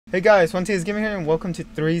Hey guys, One is Gaming here and welcome to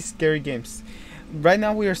 3 Scary Games. Right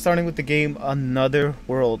now we are starting with the game Another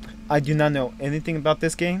World. I do not know anything about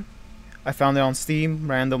this game. I found it on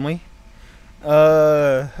Steam randomly.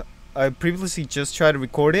 I previously just tried to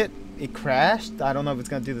record it. It crashed. I don't know if it's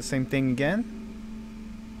gonna do the same thing again.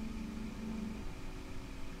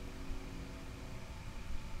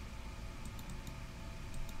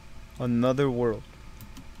 Another World.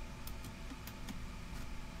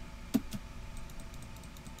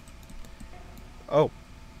 Oh.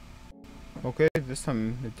 Okay, this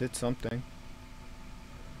time it did something.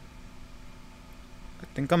 I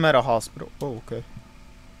think I'm at a hospital. Oh, okay.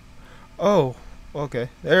 Oh, okay.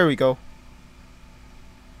 There we go.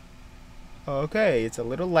 Okay, it's a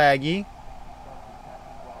little laggy.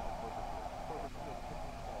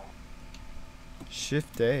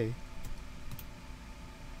 Shift A.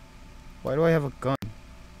 Why do I have a gun?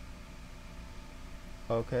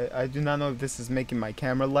 Okay, I do not know if this is making my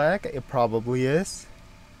camera lag. It probably is.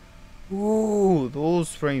 Ooh,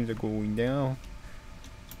 those frames are going down.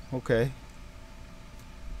 Okay.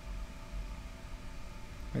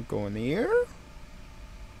 I go in the air?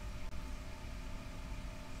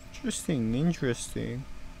 Interesting, interesting.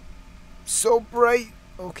 So bright.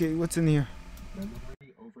 Okay, what's in here?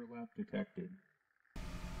 Memory overlap detected.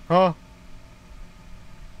 Huh?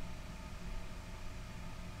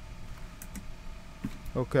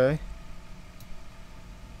 Okay.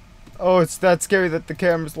 Oh, it's that scary that the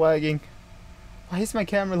camera's lagging. Why is my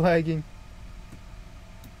camera lagging?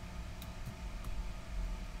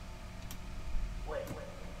 Wait,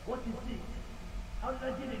 what is this? How did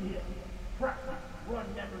I get in here? Practice, run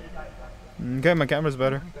memory diagram. Okay, my camera's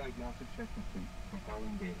better. Diagnostic check complete.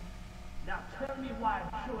 Compiling data. Now tell me why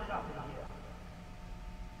I'm showing up in here.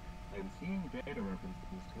 I'm seeing data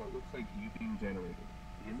references to what looks like you being generated.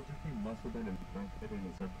 The imagery must have been implanted in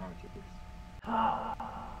the subconscious. How?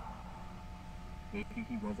 Maybe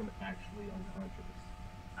he wasn't actually unconscious.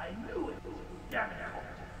 I knew it. Damn it,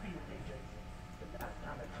 to field agents. The last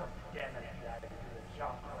time I tried to damage me, I didn't do the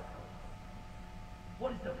job correctly.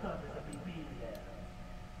 What is the purpose of me being there?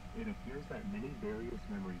 It appears that many various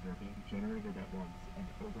memories are being generated at once and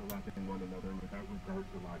overlapping one another without regard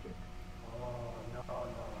to logic. Oh, no.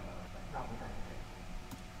 That's not what I think.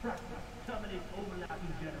 Practice terminates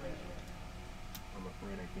overlapping generation. I'm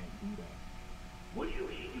afraid I can't do that. What do you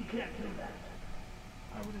mean you can't do that?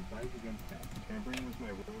 I would advise against that. Tampering with my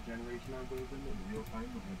role generation algorithm in real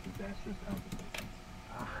time would have disastrous consequences.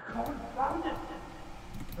 Confound it!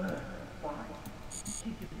 Fine.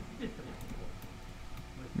 Keep it consistent.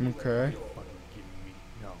 Okay. Fucking kidding me?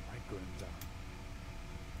 No, I couldn't die.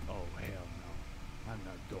 Oh hell no. I'm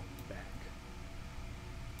not going back.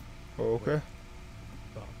 Okay.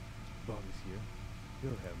 Bob is here. He'll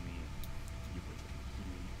help me. You put the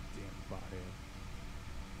key, damn body.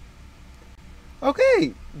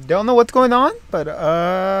 Okay. Don't know what's going on, but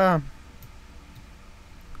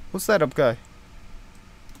what's that up guy?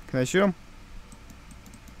 Can I shoot him?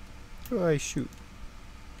 Who do I shoot?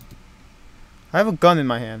 I have a gun in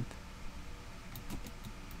my hand.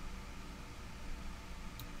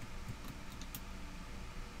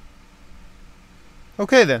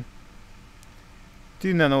 Okay then.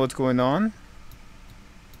 Do not know what's going on.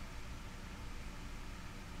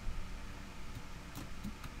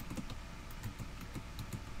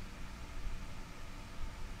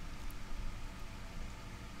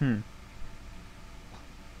 Hey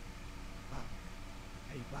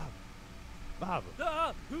Bob. Bob.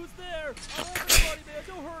 Ah, who's there? Oh, everybody, man,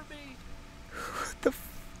 don't hurt me. What the f—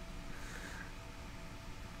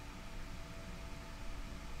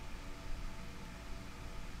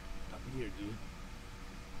 I'm here, dude.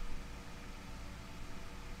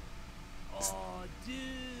 Oh,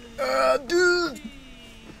 dude. dude!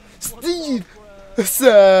 Steve. Steve! What's What's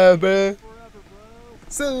up, bro? up, bro? Forever, bro.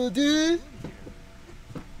 So, dude?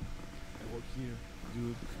 I work here,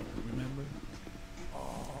 dude. Remember?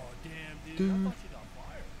 Oh, damn, dude. Dude. I thought you got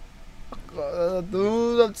fired.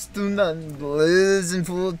 Dude, I'm still not blazing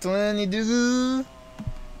full 20, dude. Steve,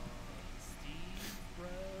 bro.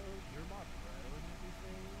 You're my bro and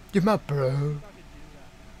everything. You're my bro. I could do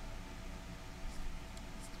that.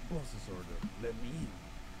 Boss's order. Let me in.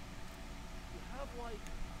 You have, like,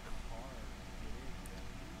 a car to get in,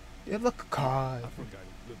 right? You have like a car. I forgot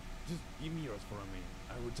it. Look, just give me yours for a minute.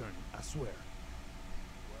 I return it. I swear.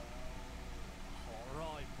 Well,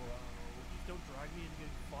 alright, bro. Just don't drag me into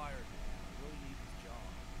getting fired, man. I really need this job.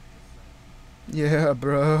 Just saying. Yeah,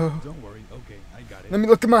 bro. Don't worry. Okay, I got it. Let me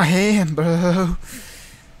look at my hand, bro.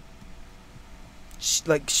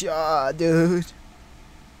 Like, dude.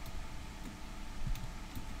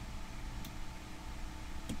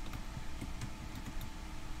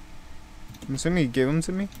 I'm assuming he gave them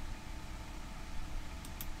to me.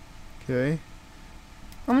 Okay.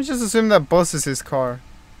 I'm gonna just assume that bus is his car.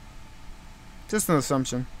 Just an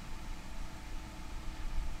assumption.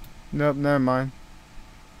 Nope, never mind.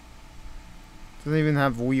 Doesn't even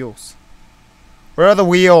have wheels. Where are the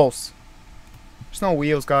wheels? There's no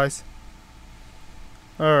wheels, guys.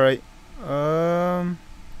 Alright. Don't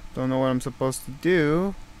know what I'm supposed to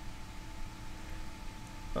do.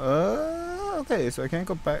 Okay, so I can't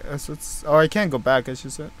go back. Oh, I can't go back, I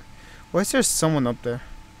should say. Why is there someone up there?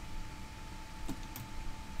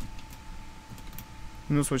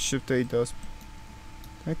 Who knows what Shift A does?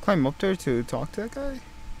 Can I climb up there to talk to that guy?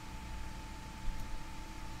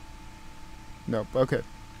 Nope, okay.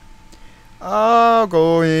 I'll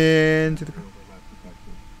go into the...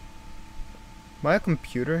 My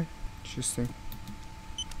computer? Interesting.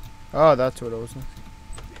 Oh, that's what I was...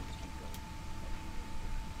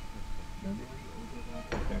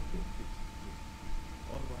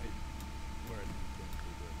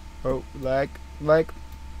 Oh, lag.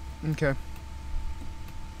 Okay.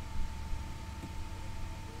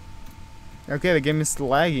 Okay, the game is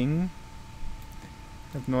lagging.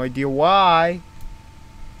 I have no idea why.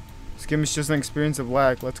 This game is just an experience of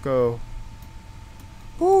lag. Let's go.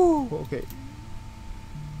 Woo! Okay.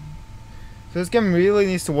 So this game really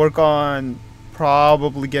needs to work on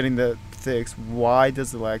probably getting that fixed. Why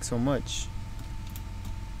does it lag so much?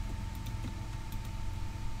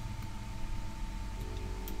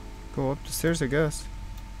 Go up the stairs, I guess.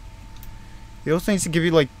 It also needs to give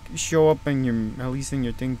you like show up in your at least in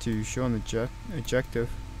your thing to show an objective.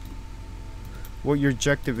 What your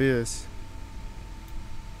objective is.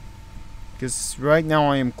 Because right now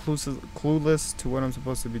I am clueless to what I'm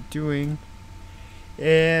supposed to be doing.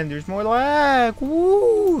 And there's more lag.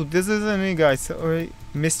 Woo! This isn't me, guys. Alright,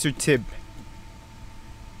 Mr. Tib.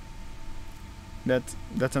 That's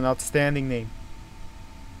an outstanding name.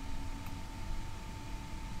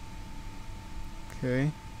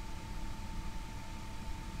 Okay.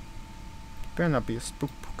 Better not be a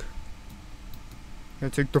spook book.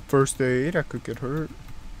 Gotta take the first aid. I could get hurt.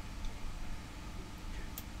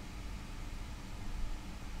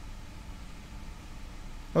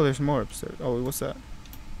 Oh, there's more upstairs. Oh, what's that?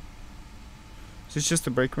 Is this just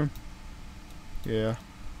a break room? Yeah.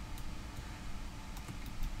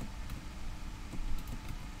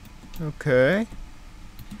 Okay.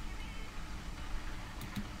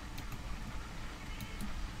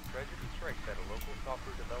 At a local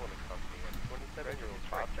software development company and 27-year-old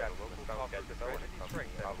Bob Jack local software development company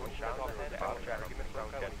was shot in the head after argument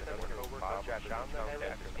broke out with several coworkers shot in the head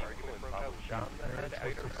after an argument broke out shot in the head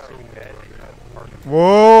after found dead in an apartment.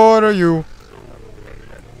 What are you?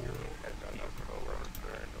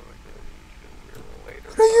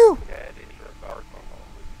 What are you?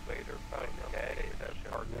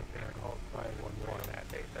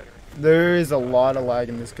 There is a lot of lag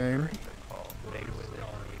in this game.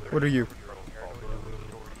 What are you?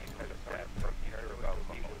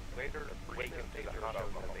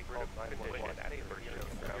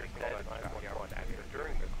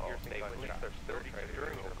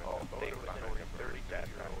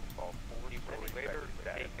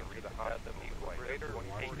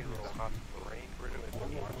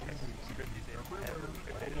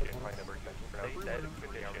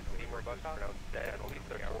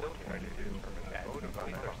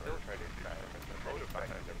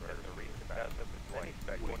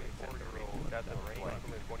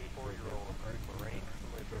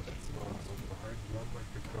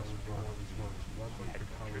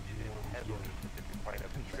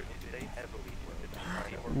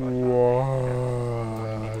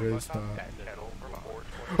 What is that?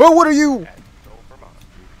 Oh, what are you?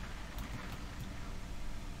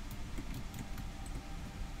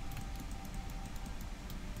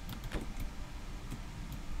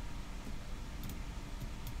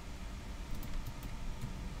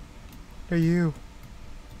 What are you?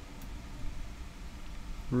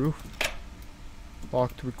 Roof.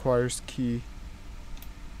 Locked requires key.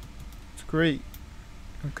 It's great.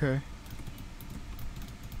 Okay.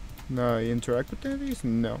 No, you interact with any of these?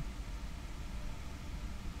 No.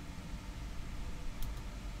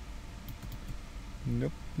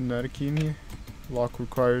 Nope, not a key in here. Lock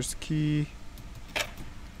requires key.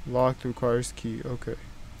 Lock requires key, okay.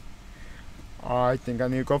 I think I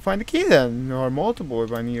need to go find the key then, or multiple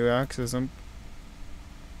if I need to access them.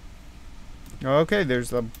 Okay,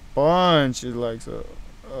 there's a bunch of like so.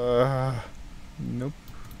 Nope.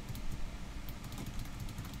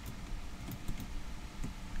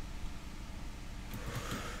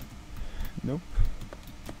 Nope.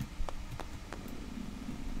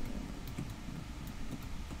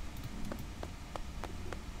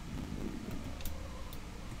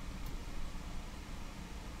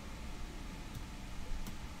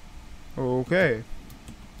 Okay.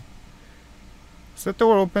 Is that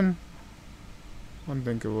door open? I don't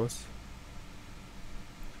think it was.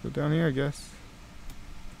 Go down here, I guess.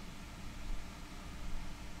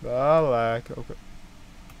 Balak. Okay.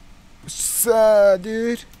 What's up,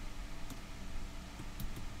 dude?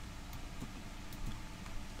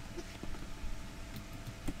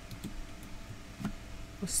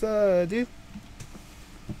 What's up, dude?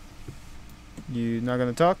 You not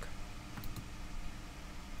gonna talk?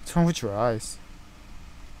 What's wrong with your eyes?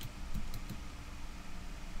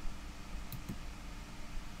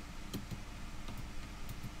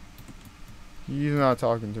 He's not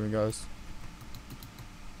talking to me, guys.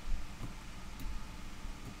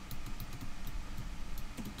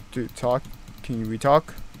 Dude, talk. Can we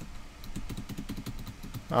talk?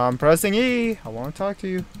 I'm pressing E. I want to talk to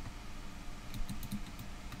you.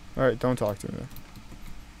 Alright, don't talk to me then.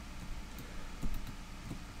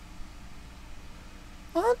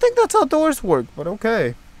 I don't think that's how doors work, but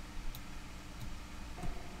okay.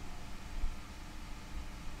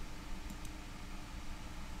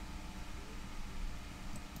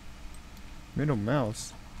 Middle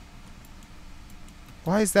mouse.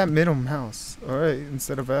 Why is that middle mouse? Alright,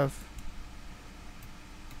 instead of F.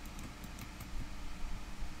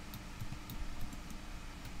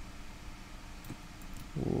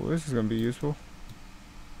 Ooh, this is gonna be useful.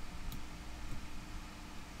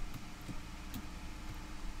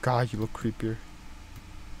 God, you look creepier.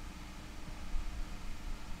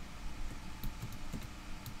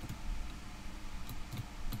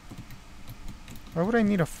 Why would I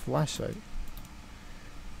need a flashlight?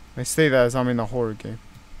 I say that as I'm in a horror game.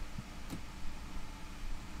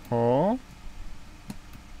 Huh?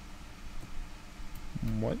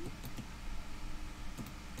 What?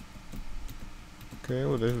 Okay,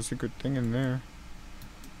 well there's a secret thing in there.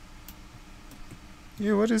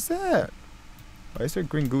 Yeah, what is that? Why is there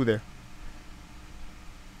green goo there?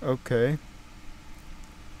 Okay.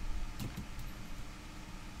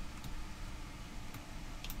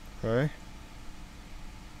 Okay.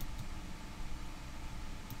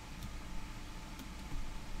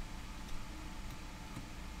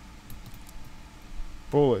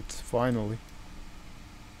 Bullets, finally.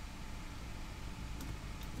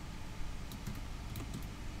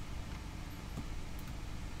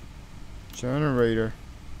 Generator.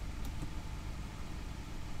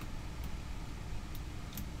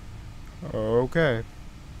 Okay.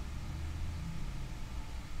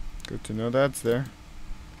 Good to know that's there.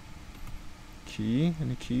 Key?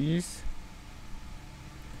 Any keys?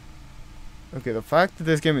 Okay, the fact that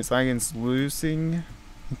this game is lagging is losing.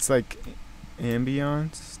 It's like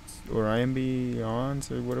ambience or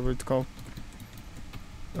ambience or whatever it's called.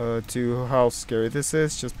 To how scary this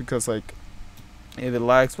is, just because like if it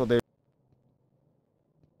lags while they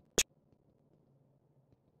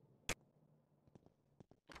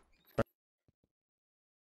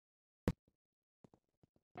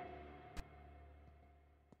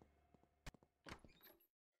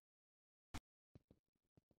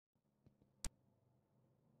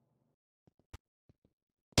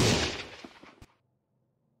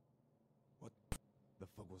The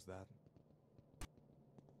fuck was that?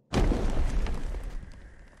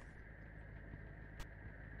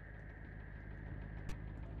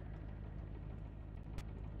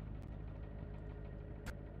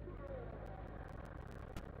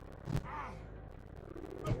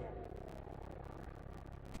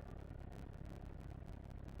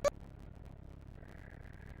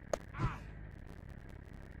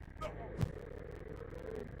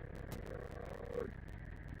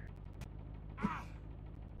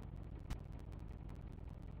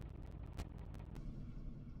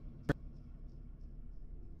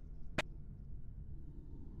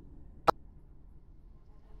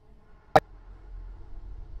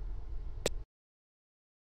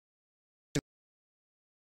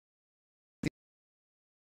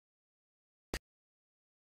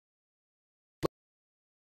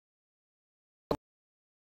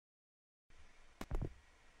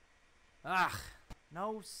 Ugh,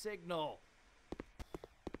 no signal.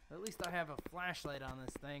 At least I have a flashlight on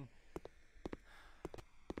this thing.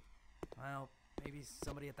 Well, maybe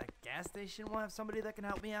somebody at that gas station will have somebody that can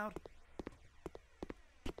help me out.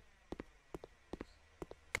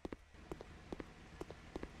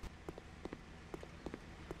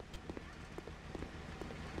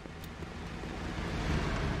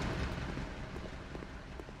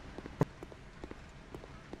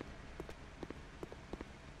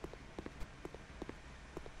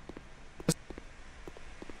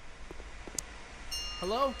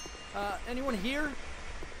 Hello? Anyone here?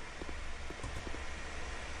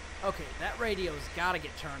 Okay, that radio's gotta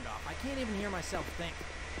get turned off. I can't even hear myself think.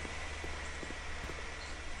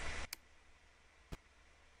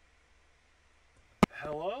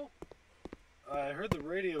 Hello? I heard the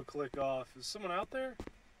radio click off. Is someone out there?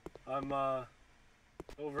 I'm,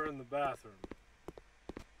 over in the bathroom.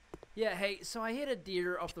 Yeah, hey, so I hit a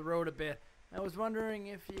deer off the road a bit. I was wondering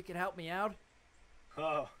if you could help me out.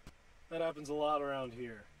 Oh, that happens a lot around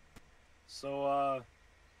here. So,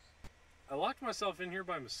 I locked myself in here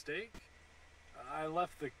by mistake. I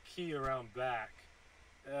left the key around back.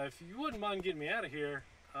 If you wouldn't mind getting me out of here,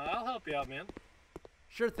 I'll help you out, man.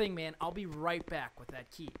 Sure thing, man. I'll be right back with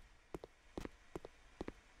that key.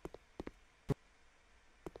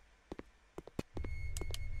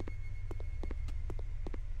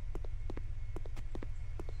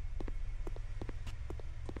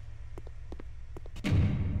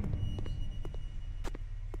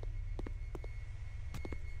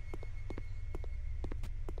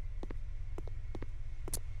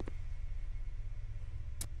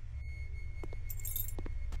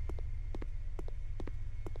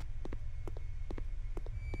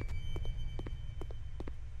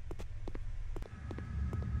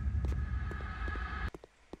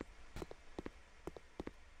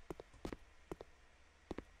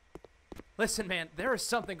 Listen, man, there is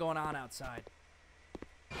something going on outside.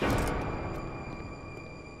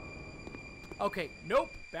 Okay, nope.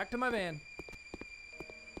 Back to my van.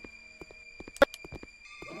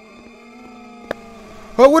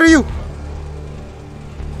 Oh, what are you?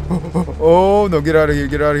 Oh, no, get out of here,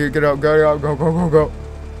 get out of here, get out, go, go, go, go, go.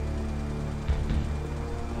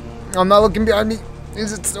 I'm not looking behind me.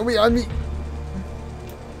 Is it still behind me?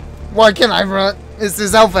 Why can't I run? Is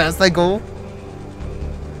this how fast I go?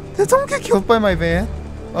 Did someone get killed by my van?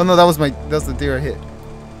 Oh no, that's the deer I hit.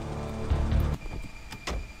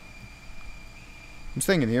 I'm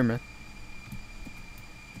staying in here, man.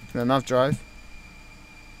 Can I not drive?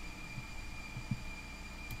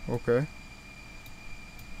 Okay.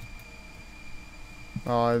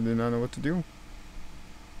 I do not know what to do.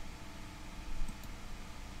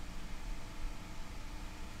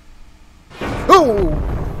 Oh!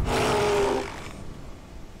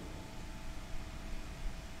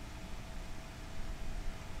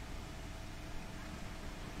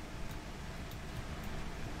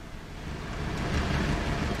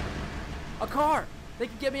 A car! They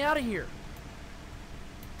can get me out of here.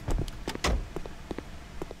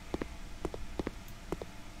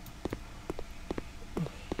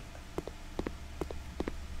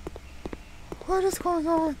 What is going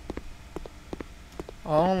on?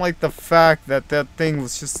 I don't like the fact that that thing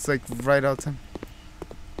was just like right outside.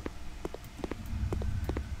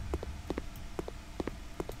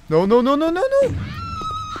 No, no, no, no, no, no!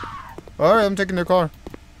 Alright, I'm taking their car.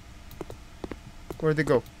 Where'd they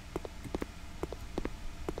go?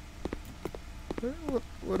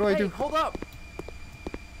 What do I Hey, do? hold up!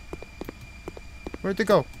 Where'd they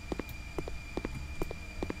go?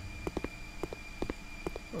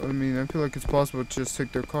 I mean, I feel like it's possible to just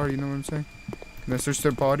take their car, you know what I'm saying? Can I search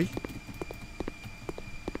their body?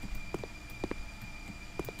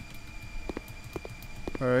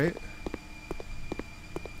 Alright.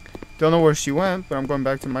 Don't know where she went, but I'm going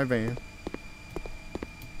back to my van.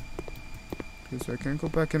 Okay, so I can't go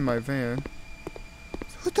back in my van.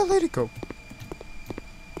 So where'd the lady go?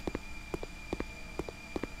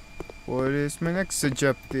 What is my next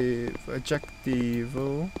objective?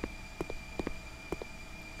 Objectivo.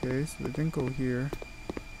 Okay, so they didn't go here.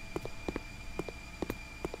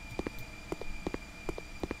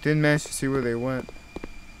 Didn't manage to see where they went.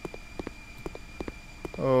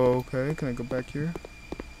 Oh, okay. Can I go back here?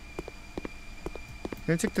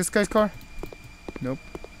 Can I take this guy's car? Nope.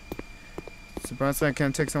 Surprisingly, I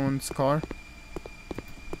can't take someone's car.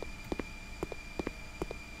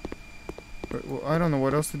 But, well, I don't know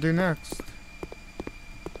what else to do next.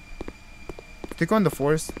 Did they go in the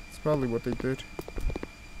forest? That's probably what they did.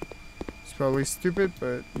 It's probably stupid,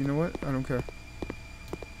 but you know what? I don't care.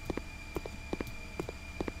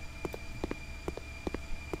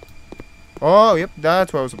 Oh, yep,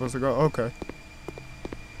 that's where I was supposed to go. Okay.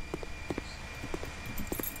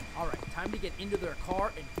 Alright, time to get into their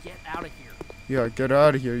car and get out of here. Yeah, get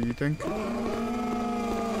out of here, you think?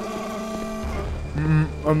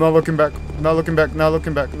 I'm not looking back. Not looking back. Not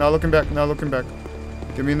looking back. Not looking back. Not looking back.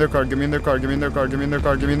 Get me in their car. Get me in their car. Get me in their car. Get me in their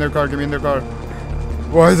car. Get me in their car. Get me in their car.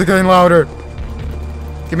 Why is it getting louder?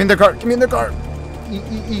 Get me in their car. Get me in their car.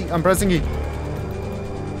 E. I'm pressing E.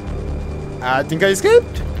 I think I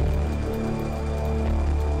escaped.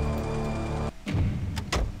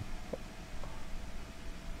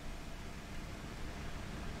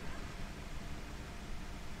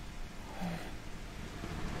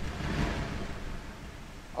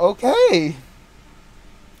 Okay.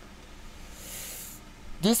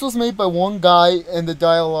 This was made by one guy, and the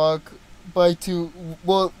dialogue by two.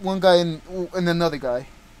 Well, one guy and another guy.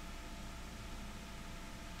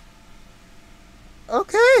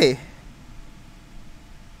 Okay.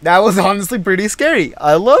 That was honestly pretty scary.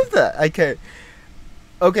 I love that. Okay.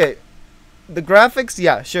 Okay. The graphics,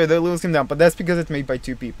 yeah, sure, they're losing down, but that's because it's made by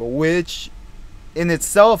two people, which in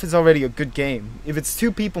itself is already a good game. If it's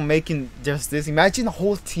two people making just this, imagine a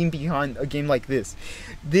whole team behind a game like this.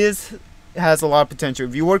 This has a lot of potential.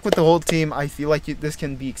 If you work with the whole team, I feel like this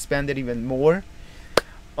can be expanded even more.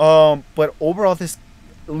 But overall, this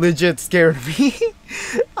legit scared me.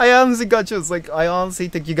 I honestly got chills. Like, I honestly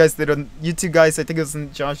think you guys did you two guys, I think it was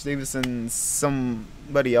Josh Davis and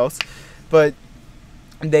somebody else, but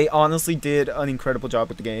they honestly did an incredible job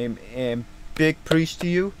with the game, and big preach to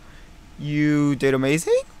you. You did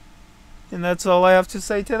amazing, and that's all I have to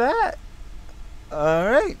say to that.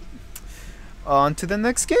 Alright, on to the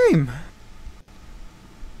next game.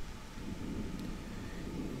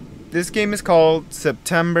 This game is called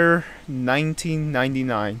September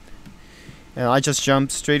 1999, and I just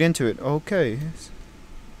jumped straight into it. Okay.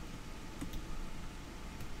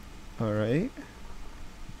 Alright.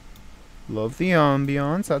 Love the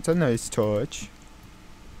ambiance. That's a nice touch.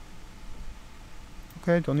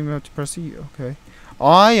 Okay, don't even have to press E. Okay.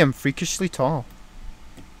 I am freakishly tall.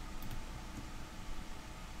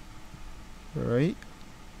 Alright.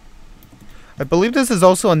 I believe this is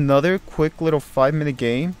also another quick little 5-minute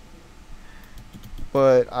game,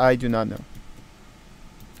 but I do not know.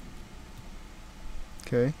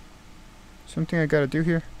 Okay. Something I gotta do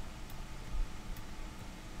here.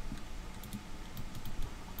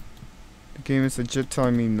 The game is legit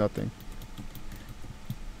telling me nothing.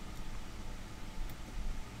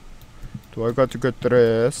 Do I got to get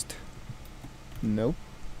dressed? Nope.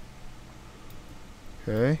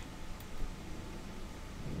 Okay.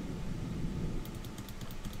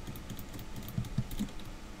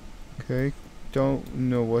 Okay, don't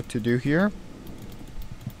know what to do here.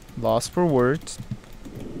 Lost for words.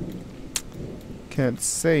 Can't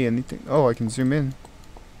say anything. Oh, I can zoom in.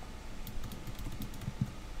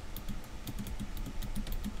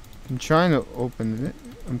 I'm trying to open it.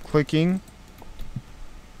 I'm clicking.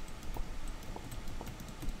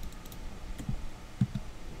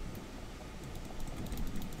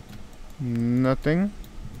 Nothing.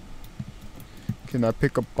 Can I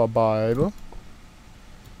pick up a Bible?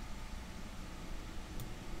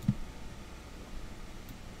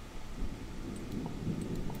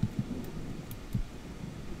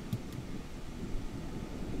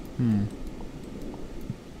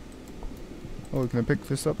 Oh, can I pick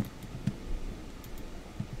this up?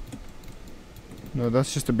 No,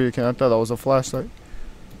 that's just a beer can. I thought that was a flashlight.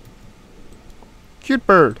 Cute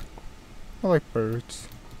bird. I like birds.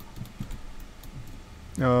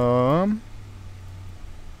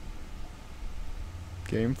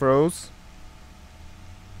 Game froze.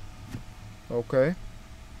 Okay.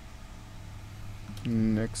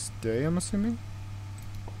 Next day, I'm assuming.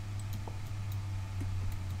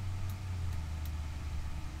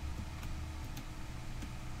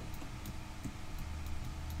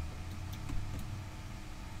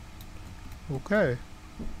 Okay.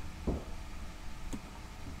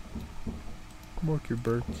 More cute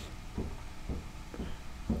birds.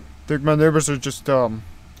 Think my neighbors are just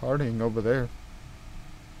partying over there.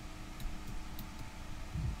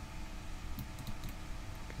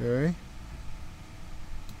 Okay.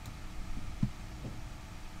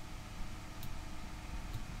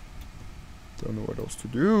 Don't know what else to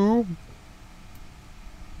do.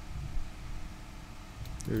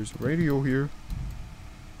 There's a radio here.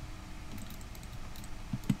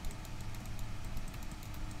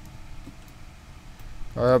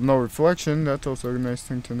 I have no reflection. That's also a nice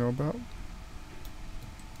thing to know about.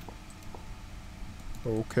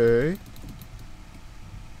 Okay.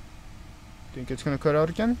 Think it's gonna cut out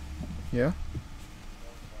again? Yeah.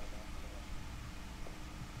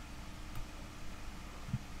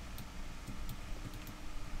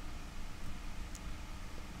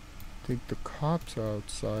 Think the cops are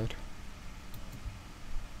outside.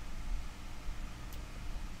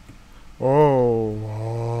 Oh,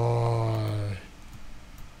 why?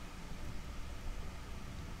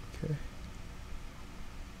 Okay.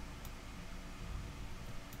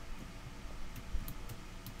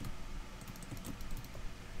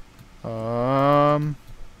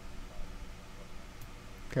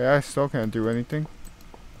 Okay, I still can't do anything.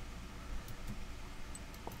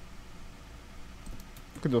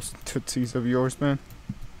 Look at those tootsies of yours, man.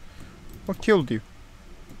 What killed you?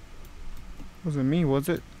 Wasn't me, was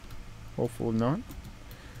it? Hopefully not.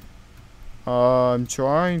 I'm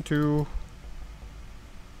trying to...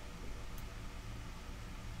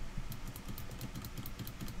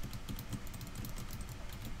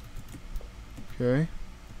 Okay.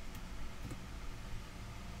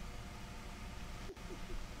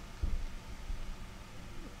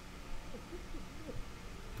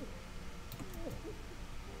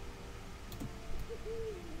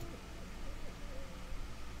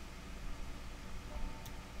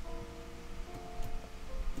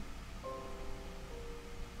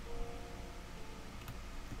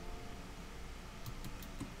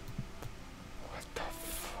 What the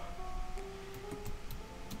fuck?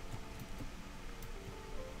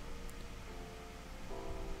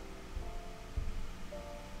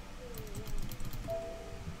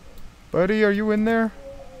 Buddy, are you in there?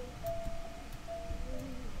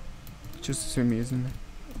 Just assume he is in there.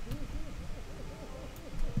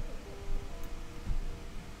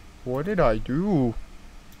 What did I do?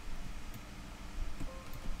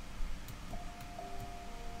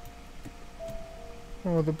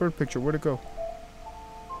 Oh, the bird picture, where'd it go?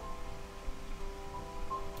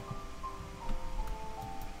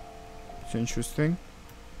 It's interesting.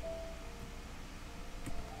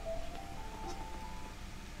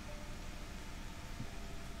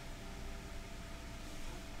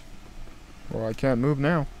 Well, I can't move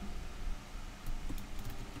now.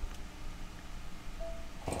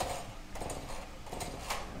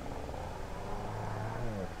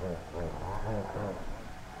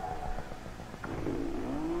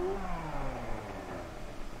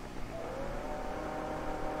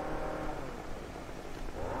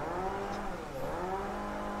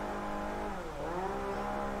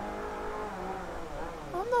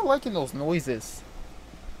 I'm not liking those noises.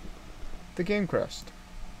 The game crashed.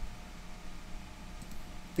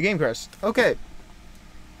 The game crashed. Okay.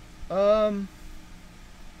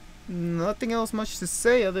 Nothing else much to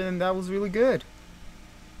say other than that was really good.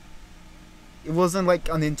 It wasn't like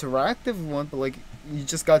an interactive one, but like you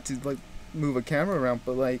just got to like move a camera around,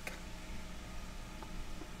 but like,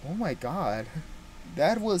 oh my god,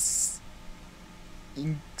 that was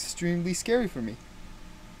extremely scary for me.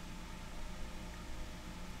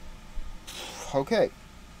 Okay.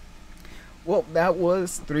 Well, that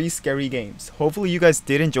was 3 scary games. Hopefully you guys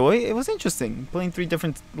did enjoy. It was interesting playing 3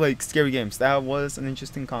 different like scary games. That was an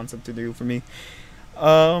interesting concept to do for me.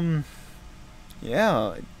 Yeah,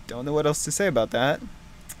 I don't know what else to say about that.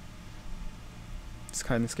 It's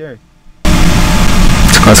kind of scary.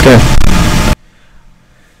 It's kind of scary.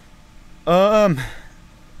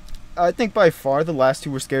 I think by far the last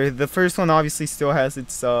 2 were scary. The first one obviously still has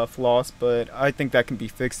its flaws, but I think that can be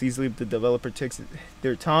fixed easily if the developer takes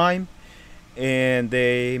their time and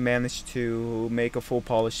they managed to make a full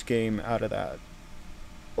polished game out of that.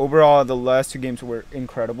 Overall, the last 2 games were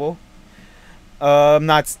incredible. I'm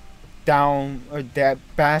not down or that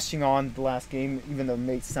bashing on the last game, even though it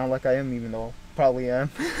may sound like I am, even though I probably am.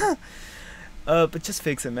 But just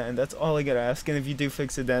fix it, man. That's all I gotta ask. And if you do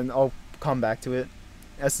fix it, then I'll come back to it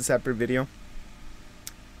as a separate video.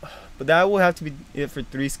 But that will have to be it for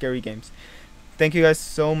 3 scary games. Thank you guys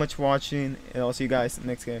so much for watching, and I'll see you guys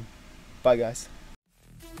next game. Bye, guys.